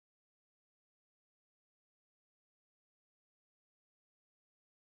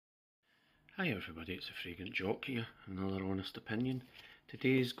Hi everybody, it's a fragrant jock here, another honest opinion.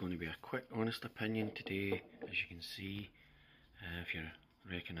 Today is going to be a quick honest opinion. Today, as you can see, if you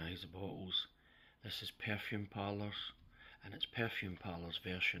recognise the bottles, this is Perfume Parlours, and it's Perfume Parlours'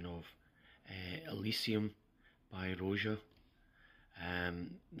 version of Elysium by Roja.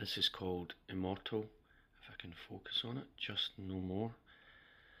 This is called Immortal, if I can focus on it, just no more.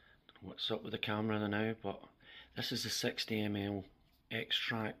 Don't know what's up with the camera now, but this is the 60 ml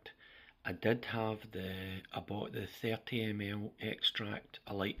extract. I bought the 30 ml extract.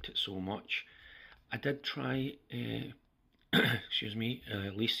 I liked it so much. I did try,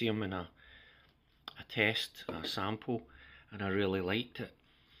 Elysium in a test, a sample, and I really liked it.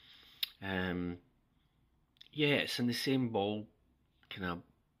 Yeah, it's in the same ball kind of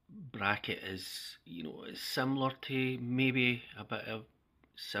bracket as, it's similar to, maybe a bit of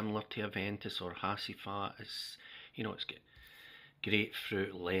similar to Aventus or Hasifat. It's, it's got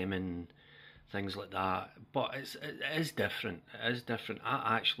grapefruit, lemon, things like that, but it is different. It is different.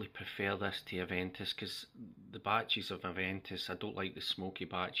 I actually prefer this to Aventus because the batches of Aventus, I don't like the smoky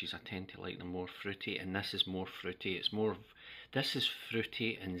batches. I tend to like them more fruity, and this is more fruity. This is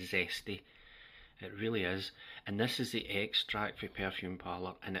fruity and zesty. It really is. And this is the extract for Perfume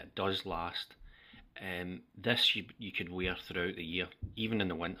Parlour, and it does last. This you could wear throughout the year, even in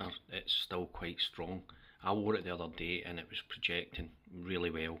the winter. It's still quite strong. I wore it the other day and it was projecting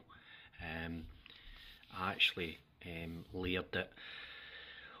really well. I actually layered it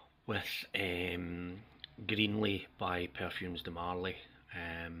with Greenly by Parfums de Marly,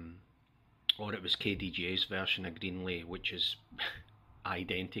 or it was KDJ's version of Greenly, which is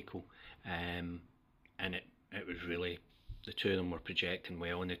identical, and it was really, the two of them were projecting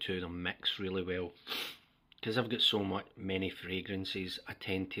well, and the two of them mix really well. Because I've got so many fragrances, I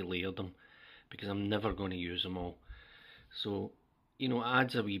tend to layer them, because I'm never going to use them all. So, it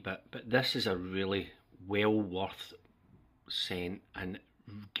adds a wee bit, but this is a really well worth scent and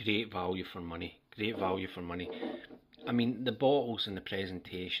great value for money. Great value for money. I mean, the bottles and the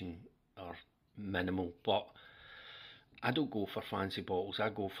presentation are minimal, but I don't go for fancy bottles, I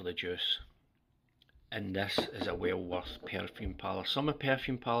go for the juice. And this is a well worth Perfume Parlour. Some of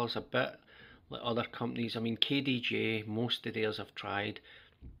Perfume Parlours a bit like other companies. I mean, KDJ, most of theirs I've tried,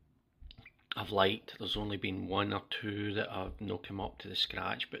 I've liked. There's only been one or two that I've not come up to the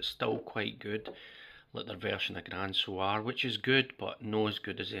scratch, but still quite good, like their version of Grand Soir, which is good, but not as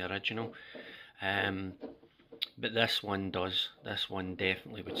good as the original. But this one does. This one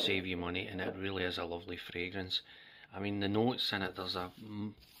definitely would save you money, and it really is a lovely fragrance. I mean, the notes in it, there's a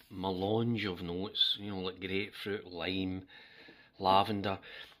melange of notes, like grapefruit, lime, lavender.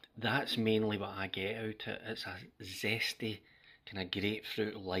 That's mainly what I get out of it. It's a zesty kind of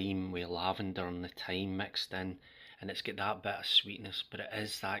grapefruit, lime with lavender and the thyme mixed in, and it's got that bit of sweetness, but it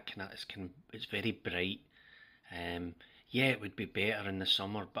is that it's very bright. Yeah, it would be better in the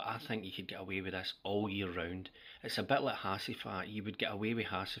summer, but I think you could get away with this all year round. It's a bit like Hasifat. You would get away with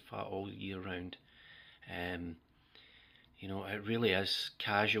Hasifat all year round. It really is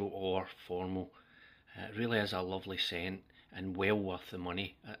casual or formal. It really is a lovely scent and well worth the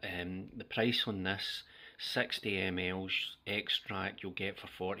money. The price on this 60 ml extract you'll get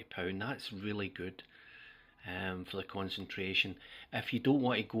for £40. That's really good for the concentration. If you don't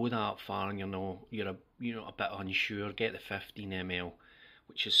want to go that far and you're a bit unsure, get the 15 ml,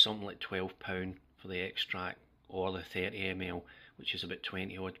 which is something like £12 for the extract, or the 30 ml, which is about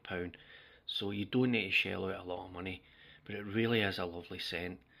 £20 odd. So you don't need to shell out a lot of money, but it really is a lovely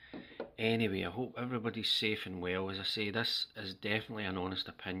scent. Anyway, I hope everybody's safe and well. As I say, this is definitely an honest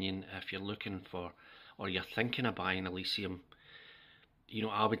opinion. If you're looking for, or you're thinking of buying Elysium,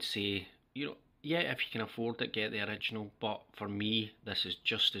 I would say, yeah, if you can afford it, get the original, but for me, this is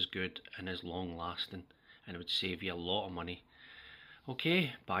just as good and as long lasting, and it would save you a lot of money.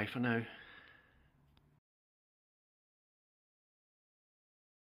 Okay, bye for now.